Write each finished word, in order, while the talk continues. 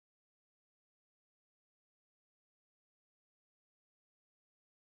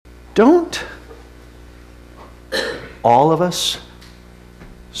Don't all of us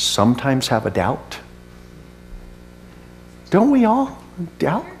sometimes have a doubt? Don't we all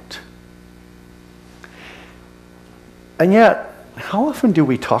doubt? And yet, how often do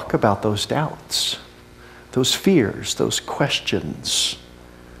we talk about those doubts, those fears, those questions?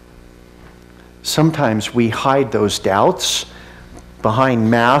 Sometimes we hide those doubts behind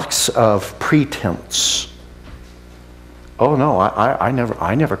masks of pretense. Oh no,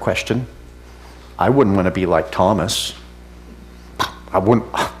 I never question. I wouldn't want to be like Thomas. I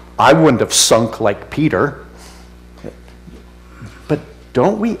wouldn't have sunk like Peter. But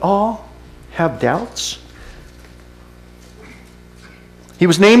don't we all have doubts? He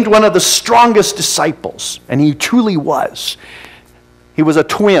was named one of the strongest disciples, and he truly was. He was a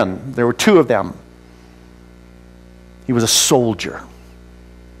twin. There were two of them. He was a soldier.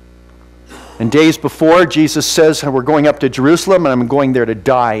 And days before, Jesus says, we're going up to Jerusalem, and I'm going there to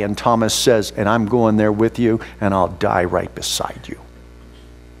die. And Thomas says, and I'm going there with you, and I'll die right beside you.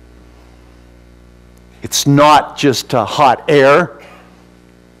 It's not just hot air.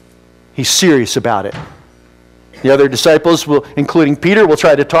 He's serious about it. The other disciples, including Peter, will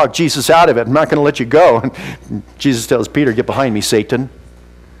try to talk Jesus out of it. I'm not going to let you go. And Jesus tells Peter, get behind me, Satan.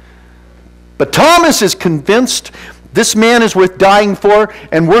 But Thomas is convinced this man is worth dying for,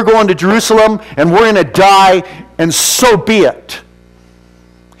 and we're going to Jerusalem, and we're going to die, and so be it.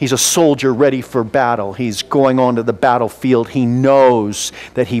 He's a soldier ready for battle. He's going on to the battlefield. He knows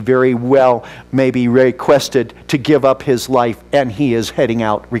that he very well may be requested to give up his life, and he is heading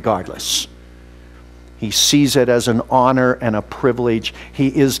out regardless. He sees it as an honor and a privilege. He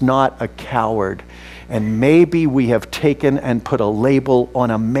is not a coward. And maybe we have taken and put a label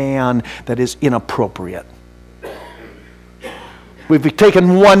on a man that is inappropriate. We've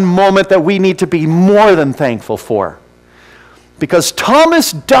taken one moment that we need to be more than thankful for. Because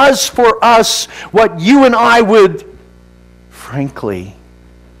Thomas does for us what you and I would, frankly,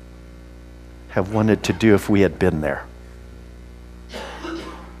 have wanted to do if we had been there.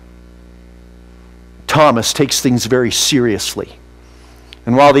 Thomas takes things very seriously.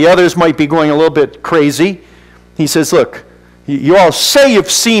 And while the others might be going a little bit crazy, he says, look, you all say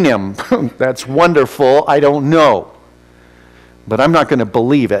you've seen him. That's wonderful. I don't know. But I'm not going to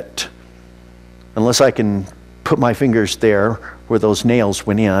believe it unless I can put my fingers there where those nails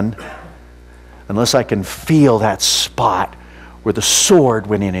went in, unless I can feel that spot where the sword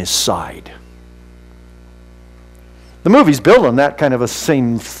went in his side. The movie's built on that kind of a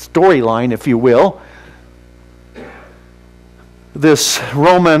same storyline, if you will. This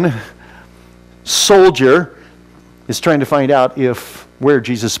Roman soldier is trying to find out where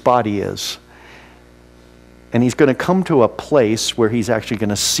Jesus' body is. And he's going to come to a place where he's actually going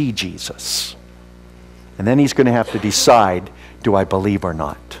to see Jesus. And then he's going to have to decide, do I believe or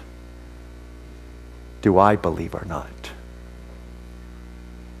not? Do I believe or not?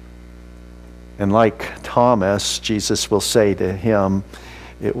 And like Thomas, Jesus will say to him,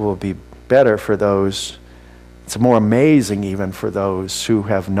 it will be better for those, it's more amazing even for those who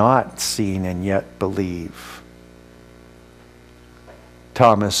have not seen and yet believe.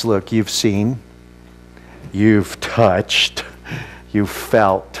 Thomas, look, you've seen, you've touched, you've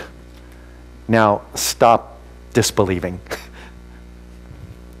felt. Now stop disbelieving.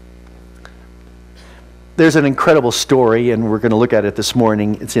 There's an incredible story, and we're going to look at it this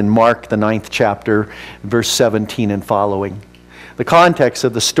morning. It's in Mark, the 9th chapter, verse 17 and following. The context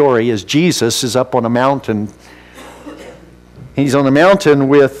of the story is Jesus is up on a mountain. He's on a mountain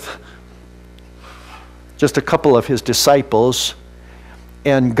with just a couple of his disciples,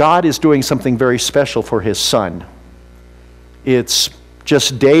 and God is doing something very special for his son. It's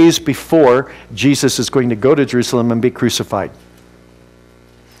just days before Jesus is going to go to Jerusalem and be crucified.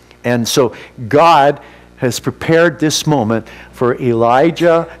 And so God has prepared this moment for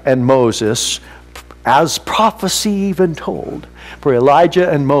Elijah and Moses, as prophecy even told, for Elijah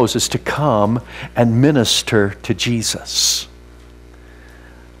and Moses to come and minister to Jesus.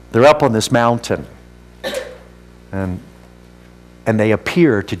 They're up on this mountain, and they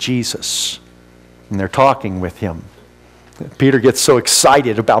appear to Jesus, and they're talking with him. Peter gets so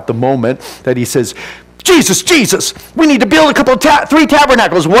excited about the moment that he says, Jesus, we need to build a couple of three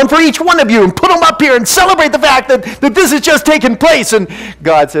tabernacles, one for each one of you, and put them up here and celebrate the fact that this has just taken place. And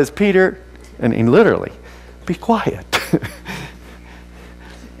God says, Peter, and literally, be quiet.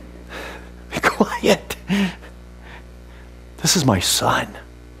 Be quiet. This is my son.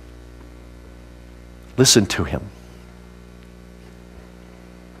 Listen to him.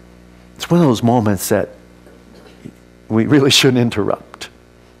 It's one of those moments that we really shouldn't interrupt.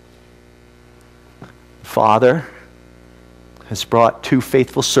 Father, has brought 2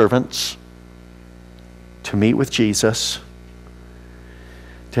 faithful servants to meet with Jesus,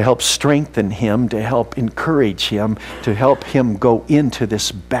 to help strengthen him, to help encourage him, to help him go into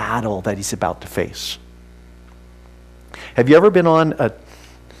this battle that he's about to face. Have you ever been on a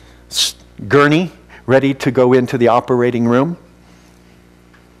gurney ready to go into the operating room?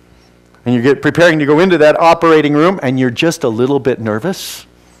 And you get preparing to go into that operating room and you're just a little bit nervous,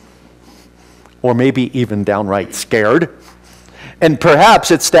 or maybe even downright scared. And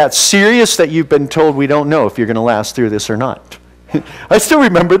perhaps it's that serious that you've been told, we don't know if you're going to last through this or not. I still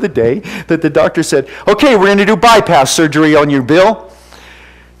remember the day that the doctor said, okay, we're going to do bypass surgery on you, Bill.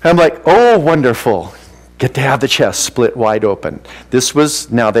 I'm like, oh, wonderful. Get to have the chest split wide open.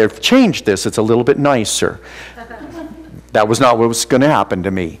 Now they've changed this. It's a little bit nicer. That was not what was going to happen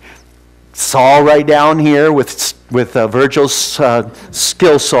to me. Saw right down here with Virgil's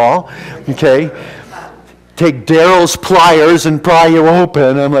skill saw, okay? Take Daryl's pliers and pry you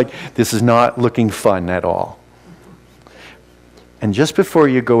open. I'm like, this is not looking fun at all. And just before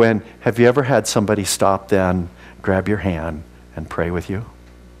you go in, have you ever had somebody stop then, grab your hand, and pray with you?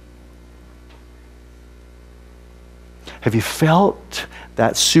 Have you felt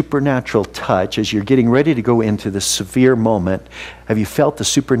that supernatural touch as you're getting ready to go into this severe moment? Have you felt the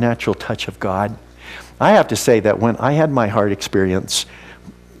supernatural touch of God? I have to say that when I had my heart experience,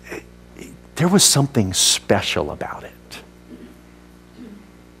 there was something special about it.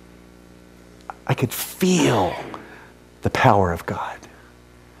 I could feel the power of God,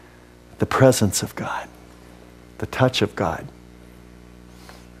 the presence of God, the touch of God.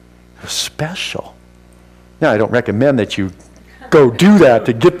 It was special. Now, I don't recommend that you go do that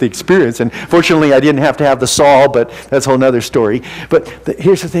to get the experience. And fortunately, I didn't have to have the saw, but that's a whole other story. But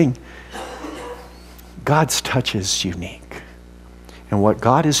here's the thing. God's touch is unique. And what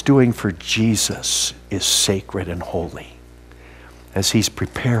God is doing for Jesus is sacred and holy as he's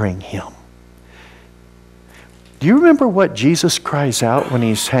preparing him. Do you remember what Jesus cries out when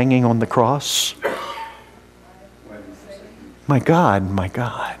he's hanging on the cross? My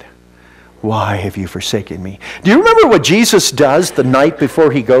God, why have you forsaken me? Do you remember what Jesus does the night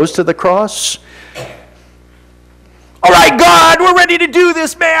before he goes to the cross? All right, God, we're ready to do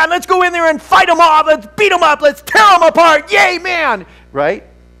this, man. Let's go in there and fight them off. Let's beat them up. Let's tear them apart. Yay, man. Right?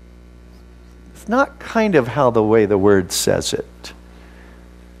 It's not kind of how the way the word says it.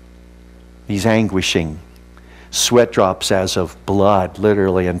 He's anguishing. Sweat drops as of blood,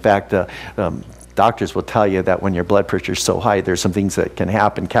 literally. In fact, doctors will tell you that when your blood pressure is so high, there's some things that can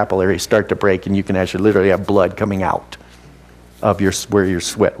happen. Capillaries start to break, and you can actually literally have blood coming out of where your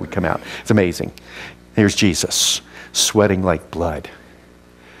sweat would come out. It's amazing. Here's Jesus, sweating like blood.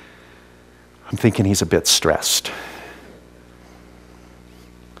 I'm thinking he's a bit stressed.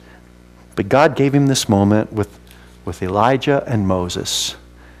 But God gave him this moment with Elijah and Moses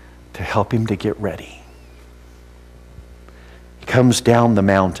to help him to get ready. He comes down the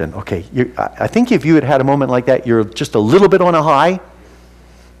mountain. Okay, I think if you had a moment like that, you're just a little bit on a high.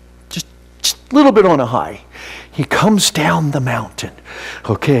 Just a little bit on a high. He comes down the mountain.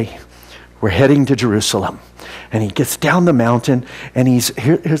 Okay, we're heading to Jerusalem. And he gets down the mountain, and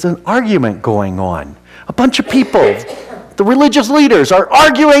here's an argument going on. A bunch of people, the religious leaders, are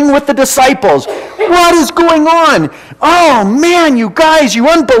arguing with the disciples. What is going on? Oh man, you guys, you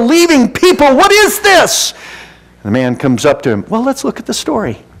unbelieving people, what is this? The man comes up to him. Well, let's look at the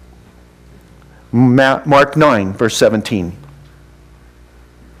story. Mark 9, verse 17.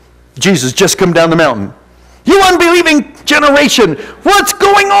 Jesus just come down the mountain. You unbelieving generation, what's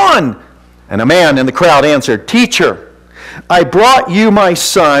going on? And a man in the crowd answered, Teacher, I brought you my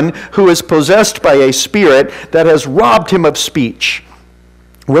son who is possessed by a spirit that has robbed him of speech.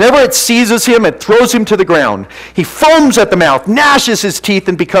 Whenever it seizes him, it throws him to the ground. He foams at the mouth, gnashes his teeth,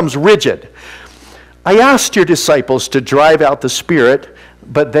 and becomes rigid. I asked your disciples to drive out the spirit,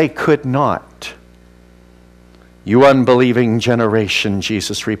 but they could not. You unbelieving generation,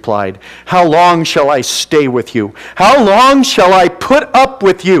 Jesus replied, how long shall I stay with you? How long shall I put up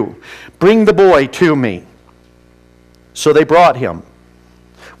with you? Bring the boy to me. So they brought him.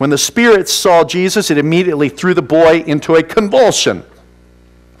 When the spirit saw Jesus, it immediately threw the boy into a convulsion.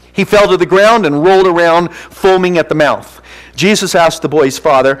 He fell to the ground and rolled around, foaming at the mouth. Jesus asked the boy's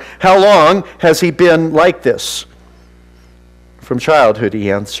father, how long has he been like this? From childhood, he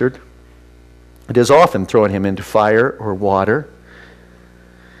answered. It has often thrown him into fire or water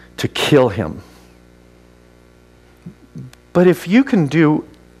to kill him. But if you can do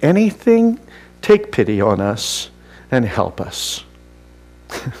anything, take pity on us and help us.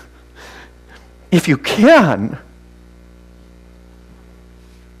 If you can.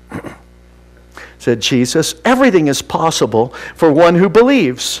 said Jesus. "Everything is possible for one who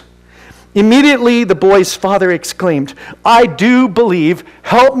believes." Immediately the boy's father exclaimed, "I do believe.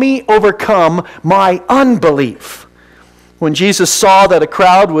 Help me overcome my unbelief." When Jesus saw that a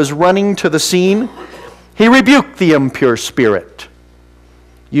crowd was running to the scene, he rebuked the impure spirit.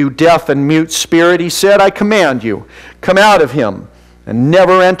 "You deaf and mute spirit," he said, "I command you, come out of him and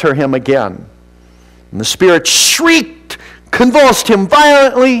never enter him again." And the spirit shrieked, convulsed him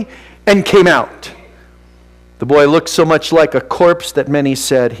violently, and came out. The boy looked so much like a corpse that many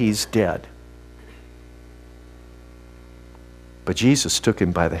said, "He's dead." But Jesus took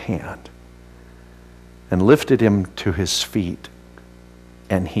him by the hand and lifted him to his feet,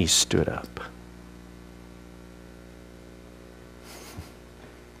 and he stood up.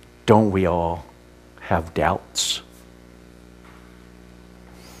 Don't we all have doubts?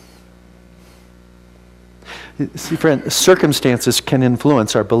 See, friend, circumstances can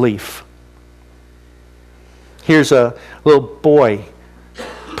influence our belief. Here's a little boy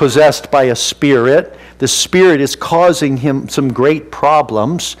possessed by a spirit. The spirit is causing him some great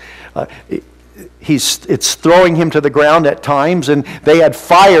problems. It's throwing him to the ground at times, and they had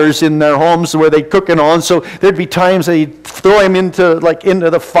fires in their homes where they'd cook and on, so there'd be times they'd throw him into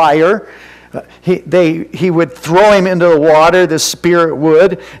the fire. He would throw him into the water, the spirit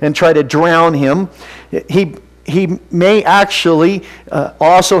would, and try to drown him. He may actually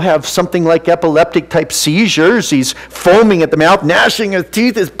also have something like epileptic type seizures. He's foaming at the mouth, gnashing his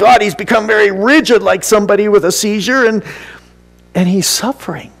teeth. His body's become very rigid like somebody with a seizure, and he's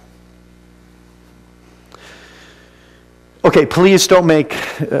suffering. Okay, please don't make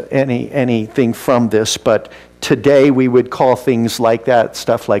anything from this, but today we would call things like that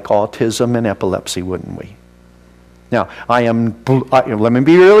stuff like autism and epilepsy, wouldn't we? Now, let me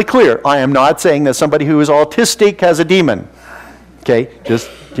be really clear. I am not saying that somebody who is autistic has a demon. Okay, just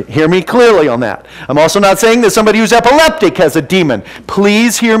hear me clearly on that. I'm also not saying that somebody who's epileptic has a demon.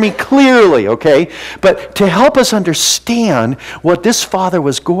 Please hear me clearly, okay? But to help us understand what this father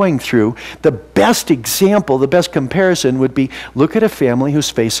was going through, the best example, the best comparison would be, look at a family who's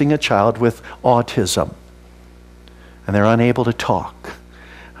facing a child with autism. And they're unable to talk.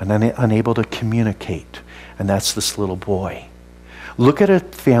 And then unable to communicate. And that's this little boy. Look at a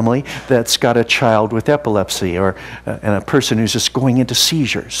family that's got a child with epilepsy and a person who's just going into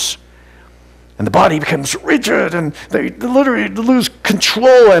seizures. And the body becomes rigid and they literally lose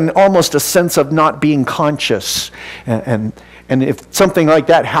control and almost a sense of not being conscious. And if something like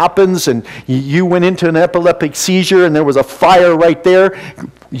that happens and you went into an epileptic seizure and there was a fire right there,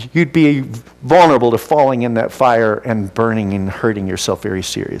 you'd be vulnerable to falling in that fire and burning and hurting yourself very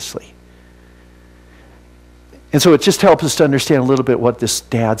seriously. And so it just helps us to understand a little bit what this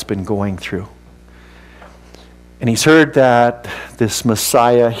dad's been going through. And he's heard that this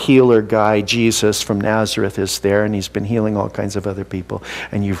Messiah healer guy, Jesus from Nazareth, is there, and he's been healing all kinds of other people.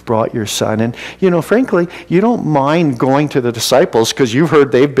 And you've brought your son. And, frankly, you don't mind going to the disciples because you've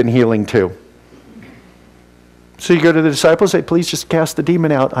heard they've been healing too. So you go to the disciples, say, please just cast the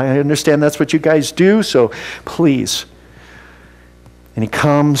demon out. I understand that's what you guys do, so please. And he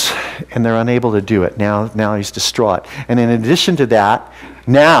comes, and they're unable to do it. Now he's distraught. And in addition to that,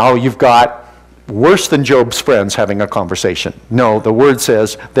 now you've got worse than Job's friends having a conversation. No, the word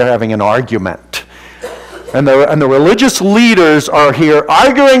says they're having an argument. And the religious leaders are here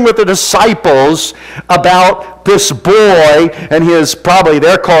arguing with the disciples about this boy and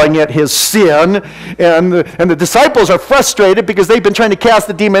they're calling it his sin. And the disciples are frustrated because they've been trying to cast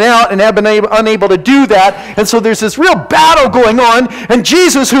the demon out and have been unable to do that. And so there's this real battle going on. And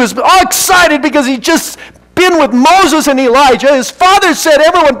Jesus, who is all excited because he's just been with Moses and Elijah, his father said,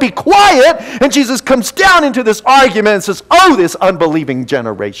 everyone be quiet. And Jesus comes down into this argument and says, oh, this unbelieving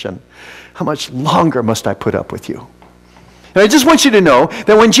generation. How much longer must I put up with you? And I just want you to know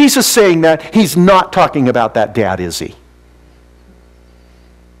that when Jesus is saying that, he's not talking about that dad, is he?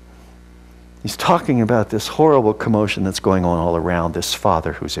 He's talking about this horrible commotion that's going on all around this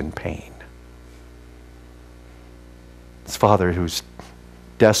father who's in pain. This father who's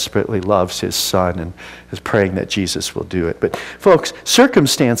desperately loves his son and is praying that Jesus will do it. But folks,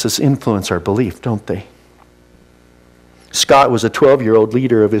 circumstances influence our belief, don't they? Scott was a 12-year-old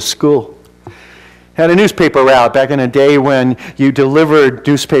leader of his school. Had a newspaper route back in a day when you delivered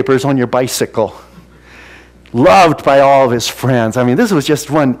newspapers on your bicycle. Loved by all of his friends. I mean, this was just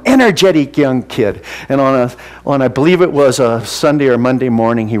one energetic young kid. And on I believe it was a Sunday or Monday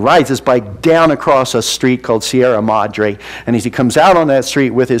morning, he rides his bike down across a street called Sierra Madre. And as he comes out on that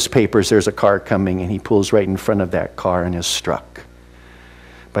street with his papers, there's a car coming, and he pulls right in front of that car and is struck.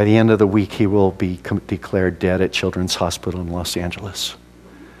 By the end of the week, he will be declared dead at Children's Hospital in Los Angeles.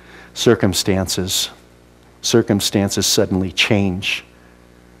 Circumstances suddenly change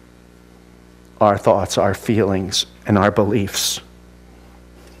our thoughts, our feelings, and our beliefs.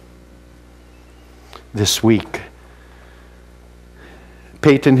 This week,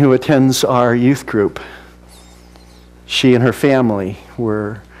 Peyton, who attends our youth group, she and her family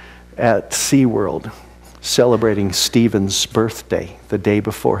were at SeaWorld celebrating Stephen's birthday, the day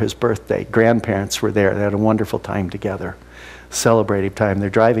before his birthday. Grandparents were there. They had a wonderful time together, celebrative time. They're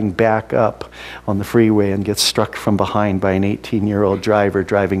driving back up on the freeway and get struck from behind by an 18-year-old driver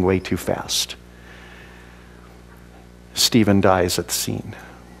driving way too fast. Stephen dies at the scene.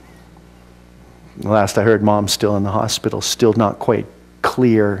 Last I heard, Mom's still in the hospital, still not quite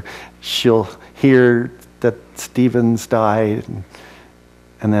clear. She'll hear that Stephen's died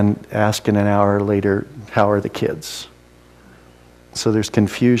and then asking an hour later, how are the kids? So there's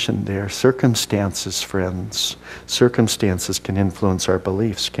confusion there. Circumstances, friends, circumstances can influence our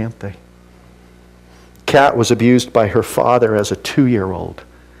beliefs, can't they? Kat was abused by her father as a 2-year-old.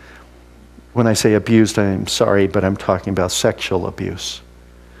 When I say abused, I'm sorry, but I'm talking about sexual abuse.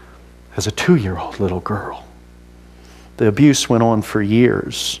 As a 2-year-old little girl. The abuse went on for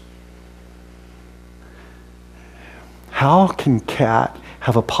years. How can Kat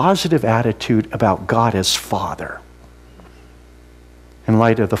have a positive attitude about God as Father in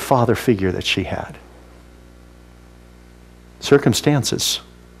light of the father figure that she had? Circumstances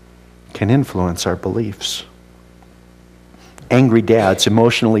can influence our beliefs. Angry dads,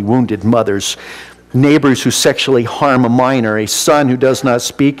 emotionally wounded mothers, neighbors who sexually harm a minor, a son who does not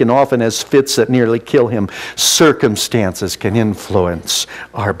speak and often has fits that nearly kill him. Circumstances can influence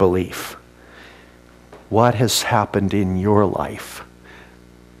our belief. What has happened in your life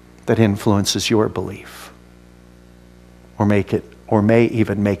that influences your belief? Or may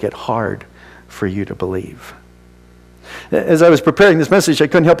even make it hard for you to believe? As I was preparing this message, I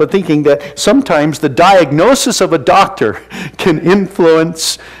couldn't help but thinking that sometimes the diagnosis of a doctor can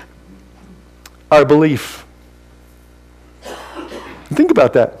influence our belief. Think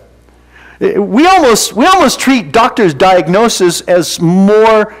about that. We almost treat doctors' diagnosis as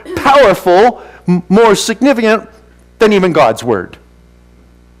more powerful, more significant than even God's word.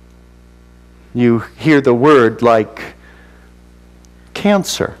 You hear the word like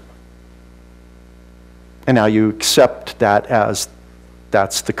cancer, and now you accept that as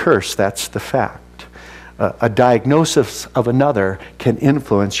that's the curse, that's the fact. A diagnosis of another can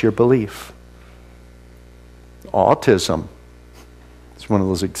influence your belief. Autism is one of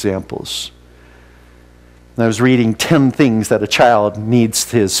those examples. And I was reading 10 things that a child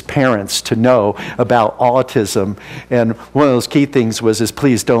needs his parents to know about autism, and one of those key things was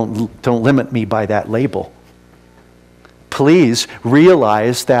please don't limit me by that label. Please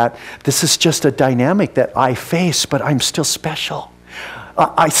realize that this is just a dynamic that I face, but I'm still special.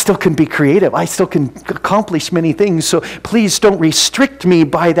 I still can be creative. I still can accomplish many things, so please don't restrict me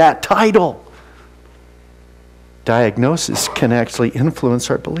by that title. Diagnosis can actually influence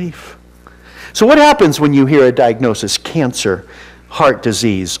our belief. So what happens when you hear a diagnosis? Cancer, heart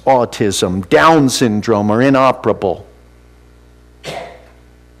disease, autism, Down syndrome, or inoperable.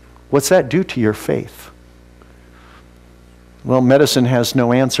 What's that do to your faith? Well, medicine has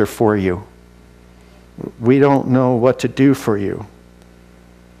no answer for you. We don't know what to do for you.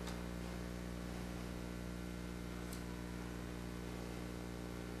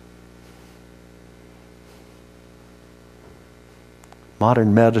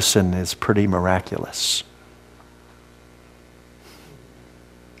 Modern medicine is pretty miraculous.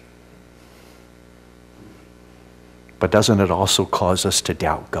 But doesn't it also cause us to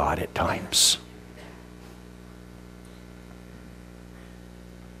doubt God at times?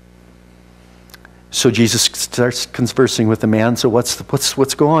 So Jesus starts conversing with the man. So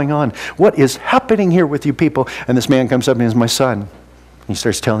what's going on? What is happening here with you people? And this man comes up and says, my son. He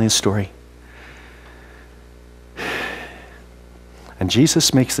starts telling his story. And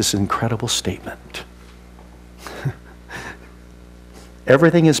Jesus makes this incredible statement.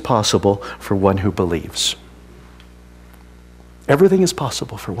 Everything is possible for one who believes. Everything is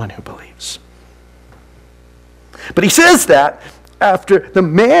possible for one who believes. But he says that after the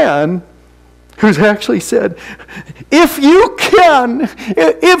man who's actually said, if you can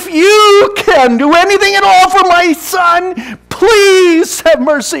do anything at all for my son, please have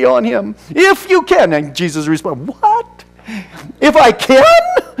mercy on him. If you can. And Jesus responds, what? If I can?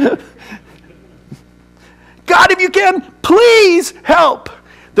 God, if you can, please help.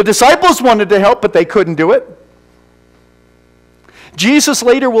 The disciples wanted to help, but they couldn't do it. Jesus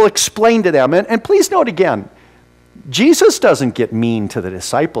later will explain to them, and please note again, Jesus doesn't get mean to the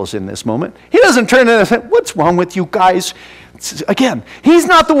disciples in this moment. He doesn't turn and say, what's wrong with you guys? Again, he's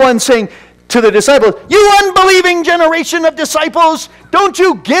not the one saying to the disciples, you unbelieving generation of disciples, don't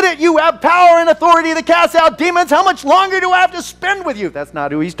you get it? You have power and authority to cast out demons. How much longer do I have to spend with you? That's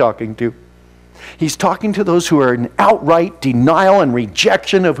not who he's talking to. He's talking to those who are in outright denial and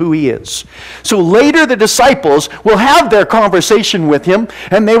rejection of who he is. So later the disciples will have their conversation with him,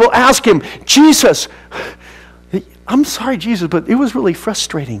 and they will ask him, Jesus, I'm sorry, Jesus, but it was really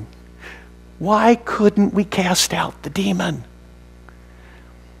frustrating. Why couldn't we cast out the demon?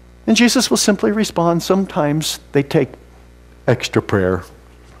 And Jesus will simply respond, sometimes they take extra prayer.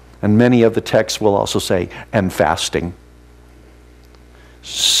 And many of the texts will also say, and fasting.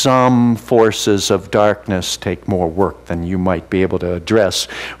 Some forces of darkness take more work than you might be able to address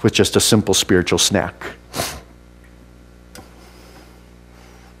with just a simple spiritual snack.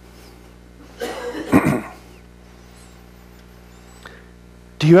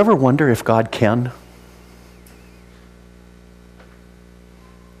 Do you ever wonder if God can?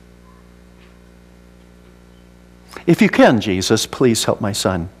 If you can, Jesus, please help my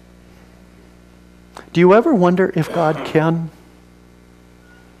son. Do you ever wonder if God can?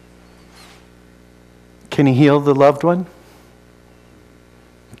 Can he heal the loved one?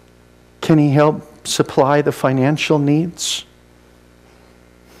 Can he help supply the financial needs?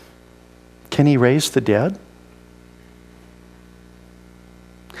 Can he raise the dead?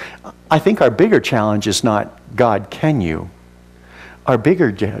 I think our bigger challenge is not, God, can you? Our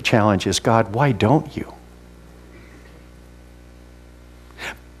bigger challenge is, God, why don't you?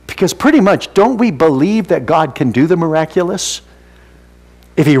 Because pretty much, don't we believe that God can do the miraculous?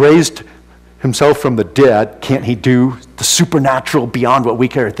 If he raised himself from the dead, can't he do the supernatural beyond what we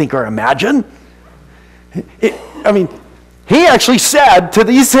can think or imagine? He actually said to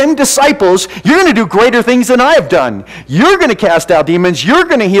these same disciples, you're going to do greater things than I have done. You're going to cast out demons. You're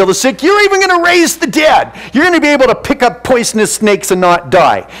going to heal the sick. You're even going to raise the dead. You're going to be able to pick up poisonous snakes and not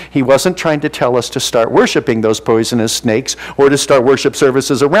die. He wasn't trying to tell us to start worshiping those poisonous snakes or to start worship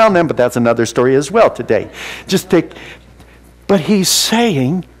services around them, but that's another story as well today. But he's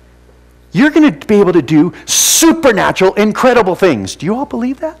saying, you're going to be able to do supernatural, incredible things. Do you all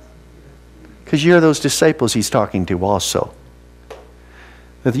believe that? Because you're those disciples he's talking to also.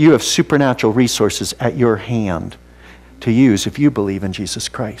 That you have supernatural resources at your hand to use if you believe in Jesus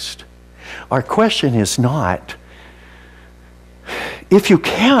Christ. Our question is not, if you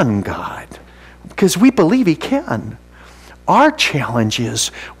can, God, because we believe he can. Our challenge is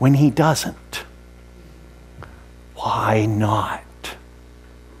when he doesn't. Why not?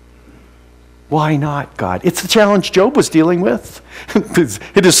 Why not, God? It's the challenge Job was dealing with.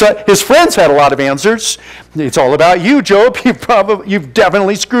 His friends had a lot of answers. It's all about you, Job. You've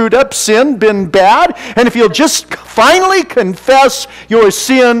definitely screwed up, sinned, been bad. And if you'll just finally confess your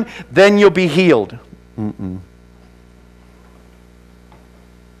sin, then you'll be healed.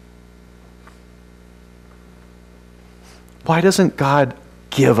 Why doesn't God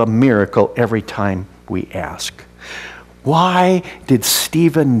give a miracle every time we ask? Why did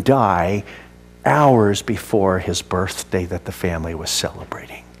Stephen die hours before his birthday that the family was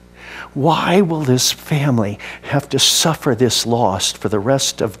celebrating? Why will this family have to suffer this loss for the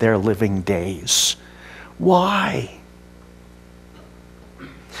rest of their living days? Why?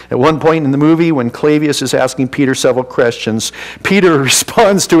 At one point in the movie, when Clavius is asking Peter several questions, Peter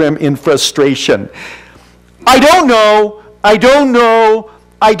responds to him in frustration. I don't know, I don't know,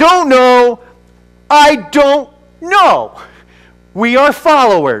 I don't know, I don't know. We are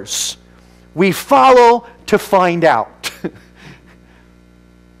followers. We follow to find out.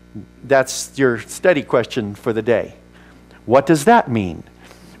 That's your study question for the day. What does that mean?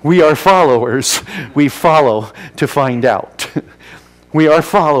 We are followers. We follow to find out. We are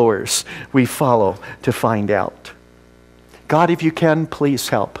followers. We follow to find out. God, if you can, please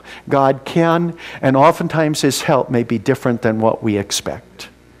help. God can, and oftentimes his help may be different than what we expect.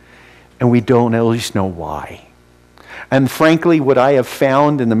 And we don't always know why. And frankly, what I have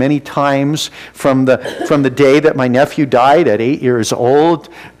found in the many times from the day that my nephew died at 8 years old,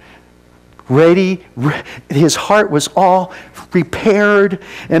 his heart was all repaired,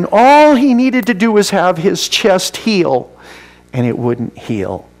 and all he needed to do was have his chest heal, and it wouldn't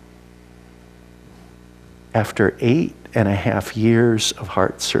heal. After 8.5 years of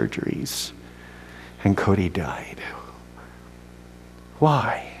heart surgeries, and Cody died.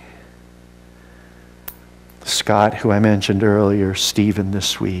 Why? Scott, who I mentioned earlier, Stephen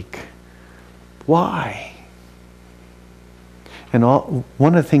this week. Why? And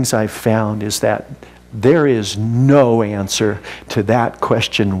one of the things I've found is that there is no answer to that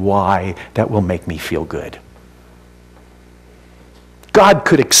question, why, that will make me feel good. God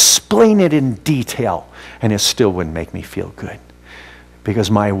could explain it in detail, and it still wouldn't make me feel good.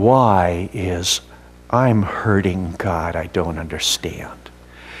 Because my why is, I'm hurting, God, I don't understand.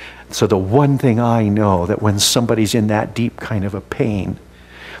 So the one thing I know, that when somebody's in that deep kind of a pain,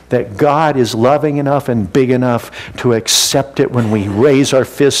 that God is loving enough and big enough to accept it when we raise our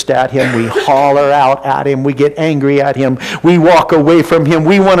fist at Him, we holler out at Him, we get angry at Him, we walk away from Him,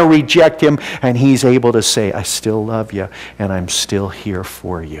 we want to reject Him, and He's able to say, I still love you, and I'm still here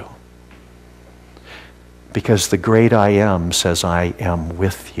for you. Because the great I Am says, I am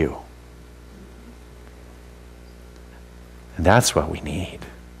with you. And that's what we need.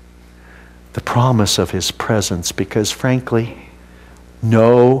 The promise of His presence, because frankly,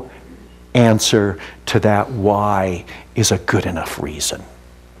 no answer to that why is a good enough reason.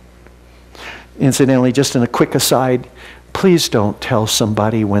 Incidentally, just in a quick aside, please don't tell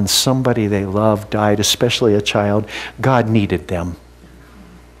somebody when somebody they love died, especially a child, God needed them.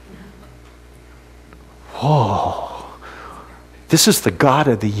 Whoa. This is the God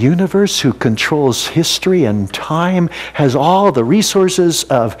of the universe who controls history and time, has all the resources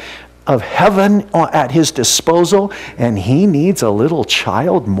of heaven at His disposal, and He needs a little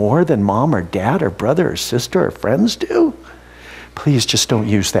child more than mom or dad or brother or sister or friends do? Please just don't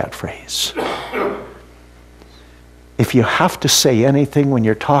use that phrase. If you have to say anything when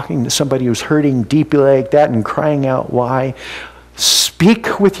you're talking to somebody who's hurting deeply like that and crying out why,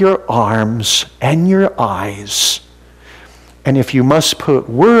 speak with your arms and your eyes. And if you must put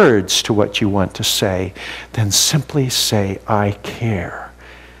words to what you want to say, then simply say, I care.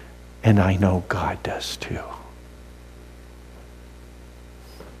 And I know God does too.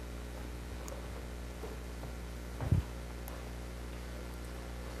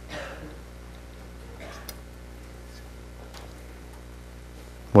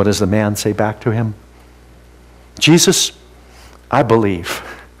 What does the man say back to him? Jesus, I believe,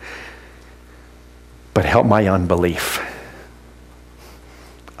 but help my unbelief.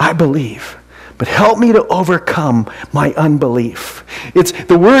 I believe, but help me to overcome my unbelief. It's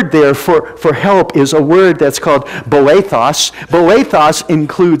the word there for help is a word that's called boethos. Boethos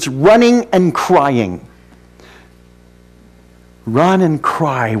includes running and crying. Run and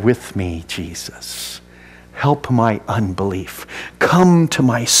cry with me, Jesus. Help my unbelief. Come to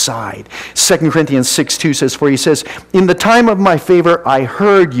my side. 2 Corinthians 6:2 says, for he says, in the time of my favor I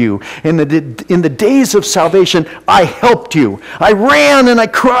heard you. In the days of salvation I helped you. I ran and I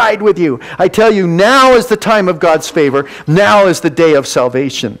cried with you. I tell you, now is the time of God's favor. Now is the day of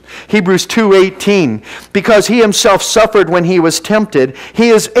salvation. Hebrews 2:18, because he himself suffered when he was tempted, he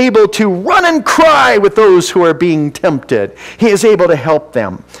is able to run and cry with those who are being tempted. He is able to help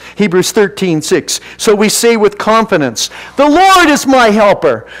them. Hebrews 13:6, so we say with confidence, the Lord is my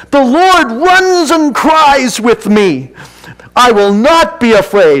helper. The Lord runs and cries with me. I will not be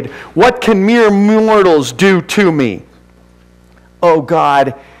afraid. What can mere mortals do to me? Oh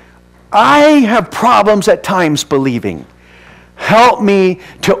God, I have problems at times believing. Help me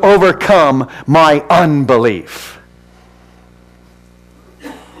to overcome my unbelief.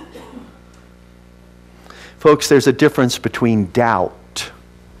 Folks, there's a difference between doubt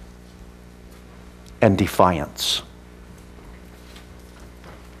and defiance.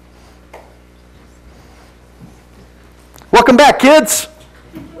 Welcome back, kids.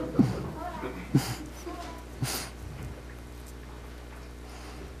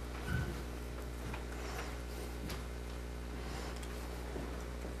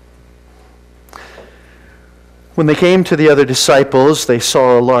 When they came to the other disciples, they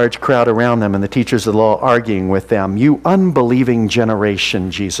saw a large crowd around them and the teachers of the law arguing with them. You unbelieving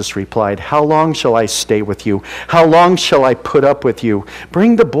generation, Jesus replied, how long shall I stay with you? How long shall I put up with you?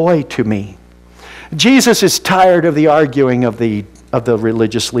 Bring the boy to me. Jesus is tired of the arguing of the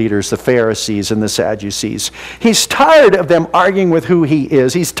religious leaders, the Pharisees and the Sadducees. He's tired of them arguing with who he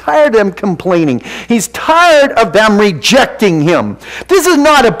is. He's tired of them complaining. He's tired of them rejecting him. This is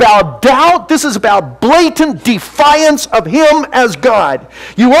not about doubt. This is about blatant defiance of him as God.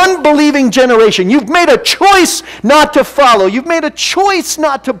 You unbelieving generation, you've made a choice not to follow. You've made a choice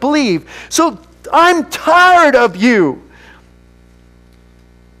not to believe. So I'm tired of you.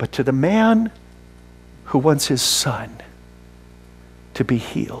 But to the man who wants his son to be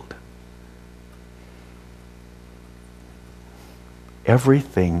healed,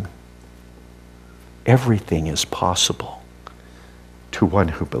 everything is possible to one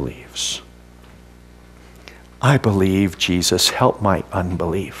who believes. I believe, Jesus, help my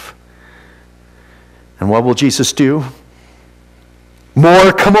unbelief. And what will Jesus do?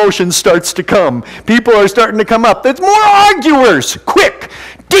 More commotion starts to come. People are starting to come up. There's more arguers. Quick,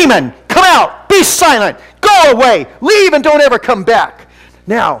 demon, come out. Be silent. Go away. Leave and don't ever come back.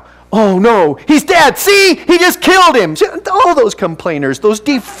 Now, oh no, he's dead. See, he just killed him. All those complainers, those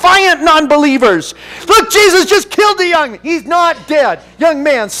defiant non-believers. Look, Jesus just killed the young man. He's not dead. Young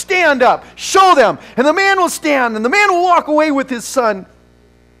man, stand up. Show them. And the man will stand, and the man will walk away with his son.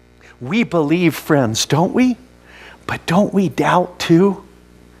 We believe, friends, don't we? But don't we doubt too?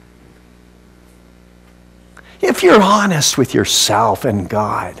 If you're honest with yourself and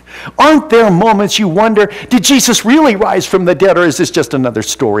God, aren't there moments you wonder, did Jesus really rise from the dead, or is this just another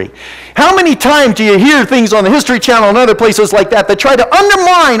story? How many times do you hear things on the History Channel and other places like that that try to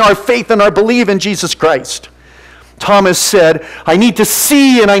undermine our faith and our belief in Jesus Christ? Thomas said, I need to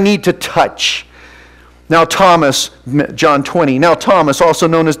see and I need to touch. Now Thomas, John 20, now Thomas, also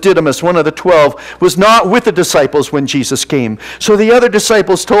known as Didymus, one of the 12, was not with the disciples when Jesus came. So the other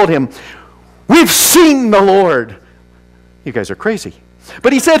disciples told him, we've seen the Lord. You guys are crazy.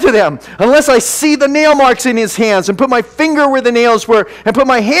 But he said to them, unless I see the nail marks in his hands and put my finger where the nails were and put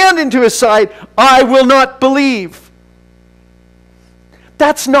my hand into his side, I will not believe.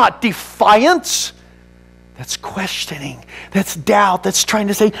 That's not defiance. That's questioning. That's doubt. That's trying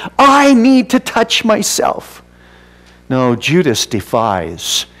to say, I need to touch myself. No, Judas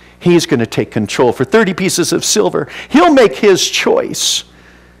defies. He's going to take control. For 30 pieces of silver, he'll make his choice.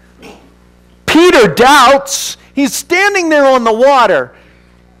 Peter doubts. He's standing there on the water.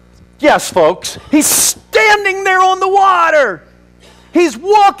 Yes, folks, he's standing there on the water. He's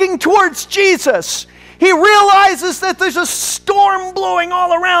walking towards Jesus. He realizes that there's a storm blowing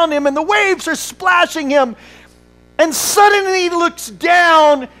all around him and the waves are splashing him. And suddenly he looks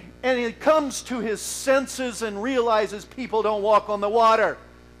down and he comes to his senses and realizes people don't walk on the water.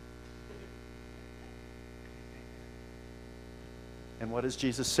 And what does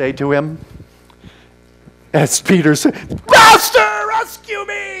Jesus say to him? As Peter said, Master, rescue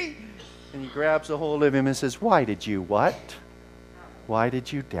me! And he grabs a hold of him and says, why did you what? Why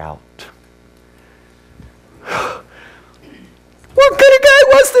did you doubt? What kind of guy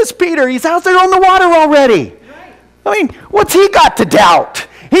was this Peter? He's out there on the water already. I mean, what's he got to doubt?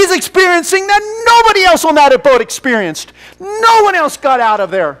 He's experiencing that nobody else on that boat experienced. No one else got out of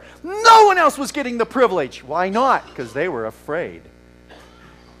there. No one else was getting the privilege. Why not? Because they were afraid.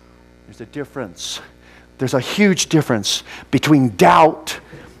 There's a difference. There's a huge difference between doubt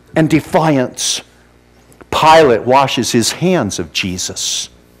and defiance. Pilate washes his hands of Jesus.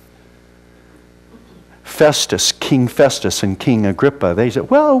 Festus, King Festus and King Agrippa, they said,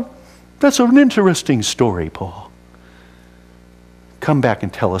 well, that's an interesting story, Paul. Come back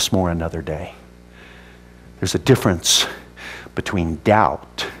and tell us more another day. There's a difference between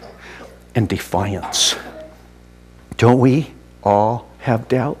doubt and defiance. Don't we all have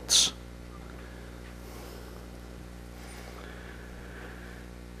doubts?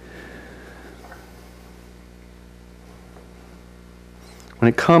 When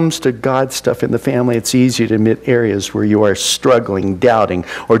it comes to God stuff in the family, it's easy to admit areas where you are struggling, doubting.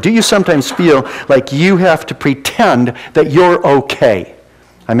 Or do you sometimes feel like you have to pretend that you're okay?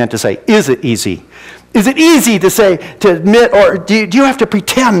 I meant to say, is it easy? Is it easy to say, to admit, or do you have to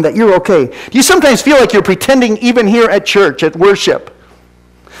pretend that you're okay? Do you sometimes feel like you're pretending even here at church, at worship?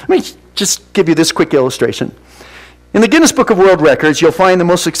 Let me just give you this quick illustration. In the Guinness Book of World Records, you'll find the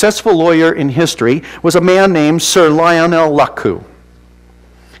most successful lawyer in history was a man named Sir Lionel Luckhoo.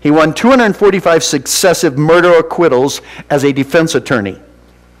 He won 245 successive murder acquittals as a defense attorney.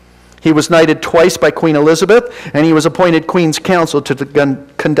 He was knighted twice by Queen Elizabeth, and he was appointed Queen's Counsel to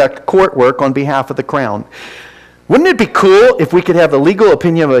conduct court work on behalf of the Crown. Wouldn't it be cool if we could have the legal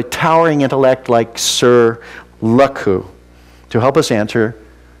opinion of a towering intellect like Sir Luckhoo to help us answer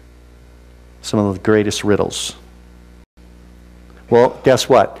some of the greatest riddles? Well, guess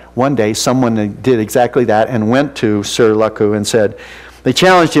what? One day, someone did exactly that and went to Sir Luckhoo and said, they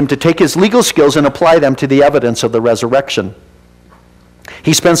challenged him to take his legal skills and apply them to the evidence of the resurrection.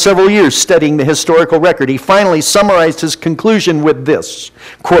 He spent several years studying the historical record. He finally summarized his conclusion with this,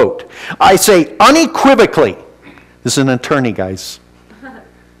 quote, I say unequivocally, this is an attorney, guys,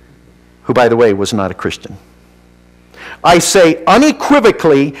 who, by the way, was not a Christian. I say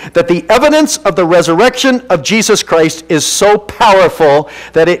unequivocally that the evidence of the resurrection of Jesus Christ is so powerful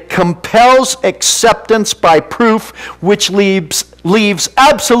that it compels acceptance by proof, which leaves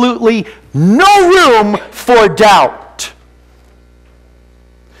absolutely no room for doubt.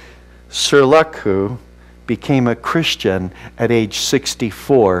 Sir Luckhoo became a Christian at age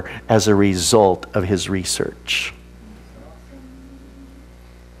 64 as a result of his research.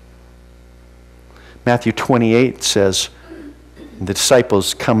 Matthew 28 says, the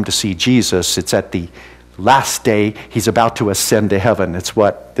disciples come to see Jesus. It's at the last day. He's about to ascend to heaven. It's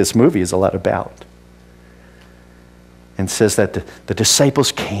what this movie is a lot about. And says that the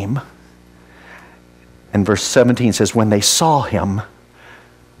disciples came. And verse 17 says, when they saw him,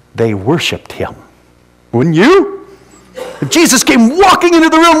 they worshiped him. Wouldn't you? If Jesus came walking into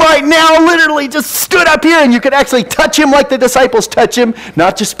the room right now, literally just stood up here, and you could actually touch him like the disciples touch him,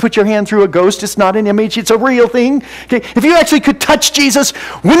 not just put your hand through a ghost, it's not an image, it's a real thing. Okay? If you actually could touch Jesus,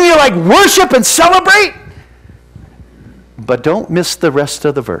 wouldn't you like worship and celebrate? But don't miss the rest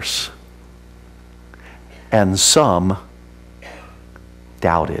of the verse. And some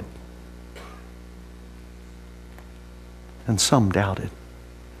doubted. And some doubted.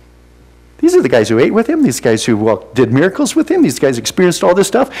 These are the guys who ate with him, these guys who did miracles with him, these guys experienced all this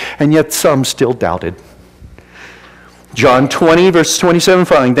stuff, and yet some still doubted. John 20, verse 27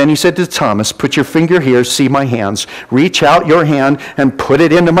 following, then he said to Thomas, put your finger here, see my hands. Reach out your hand and put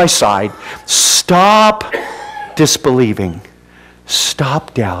it into my side. Stop disbelieving.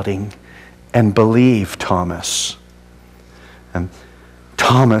 Stop doubting and believe, Thomas. And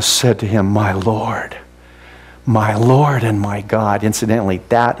Thomas said to him, my Lord and my God. Incidentally,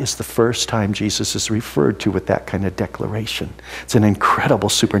 that is the first time Jesus is referred to with that kind of declaration. It's an incredible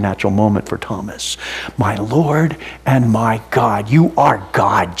supernatural moment for Thomas. My Lord and my God. You are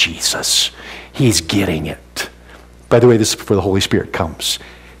God, Jesus. He's getting it. By the way, this is before the Holy Spirit comes.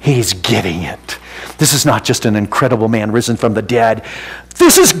 He's getting it. This is not just an incredible man risen from the dead.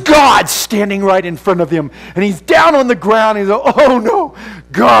 This is God standing right in front of him. And he's down on the ground. He's like, oh no,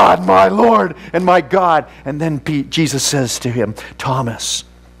 God, my Lord and my God. And then Jesus says to him, Thomas,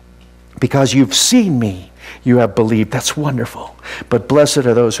 because you've seen me, you have believed. That's wonderful. But blessed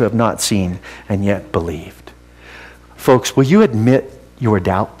are those who have not seen and yet believed. Folks, will you admit your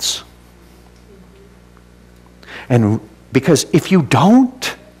doubts? And because if you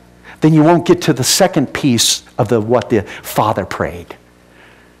don't, then you won't get to the second piece of what the Father prayed.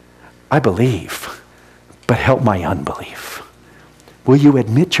 I believe, but help my unbelief. Will you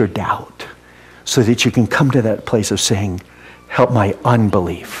admit your doubt so that you can come to that place of saying, help my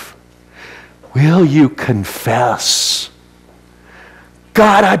unbelief? Will you confess,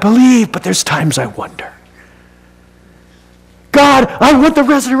 God, I believe, but there's times I wonder. God, I want the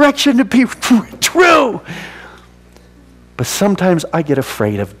resurrection to be true. But sometimes I get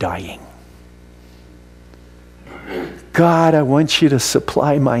afraid of dying. God, I want you to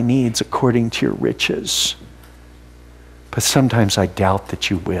supply my needs according to your riches. But sometimes I doubt that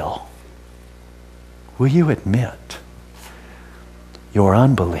you will. Will you admit your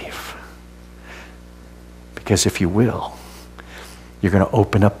unbelief? Because if you will, you're going to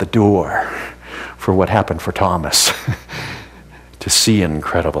open up the door for what happened for Thomas to see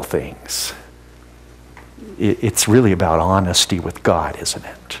incredible things. It's really about honesty with God, isn't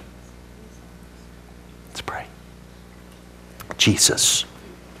it? Let's pray. Jesus.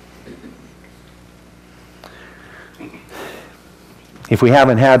 If we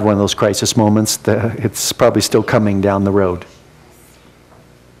haven't had one of those crisis moments, it's probably still coming down the road.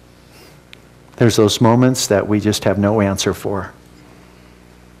 There's those moments that we just have no answer for.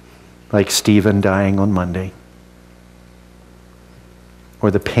 Like Stephen dying on Monday.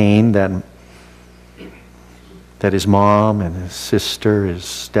 Or the pain that his mom and his sister, his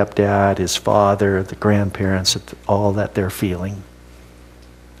stepdad, his father, the grandparents, all that they're feeling.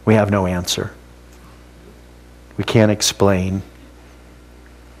 We have no answer. We can't explain.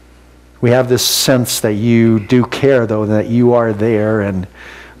 We have this sense that you do care, though, that you are there,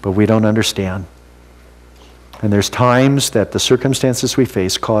 but we don't understand. And there's times that the circumstances we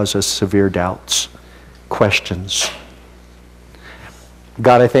face cause us severe doubts, questions.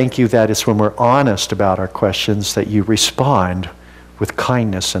 God, I thank you that it's when we're honest about our questions that you respond with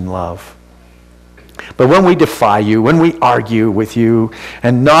kindness and love. But when we defy you, when we argue with you,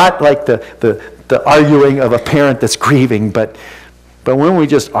 and not like the arguing of a parent that's grieving, but when we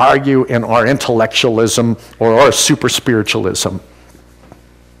just argue in our intellectualism or our super spiritualism,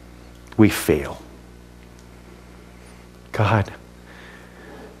 we fail. God,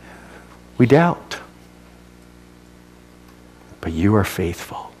 we doubt. But you are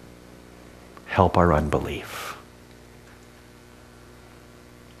faithful. Help our unbelief.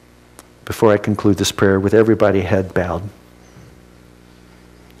 Before I conclude this prayer, with everybody head bowed,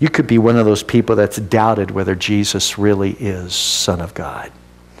 you could be one of those people that's doubted whether Jesus really is Son of God.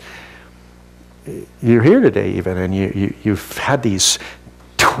 You're here today even, and you've had these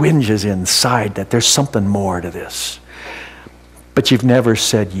twinges inside that there's something more to this. But you've never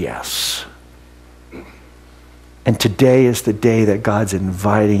said yes. And today is the day that God's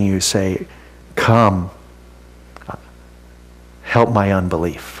inviting you to say, come, help my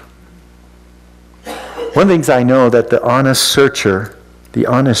unbelief. One of the things I know that the honest searcher, the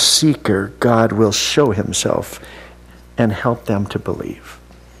honest seeker, God will show himself and help them to believe.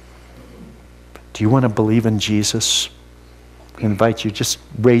 Do you want to believe in Jesus? I invite you, just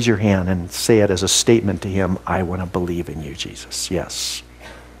raise your hand and say it as a statement to him. I want to believe in you, Jesus. Yes.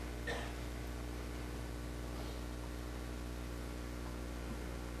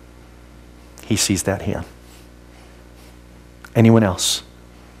 He sees that hand. Anyone else?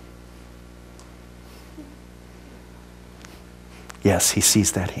 Yes, he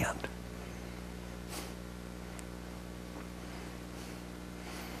sees that hand.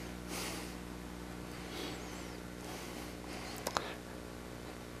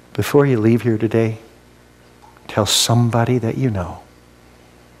 Before you leave here today, tell somebody that you know,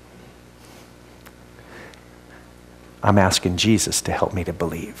 I'm asking Jesus to help me to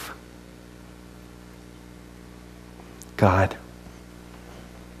believe. God,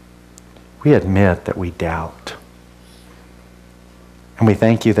 we admit that we doubt. And we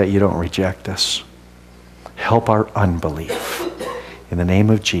thank you that you don't reject us. Help our unbelief. In the name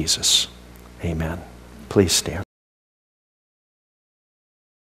of Jesus, amen. Please stand.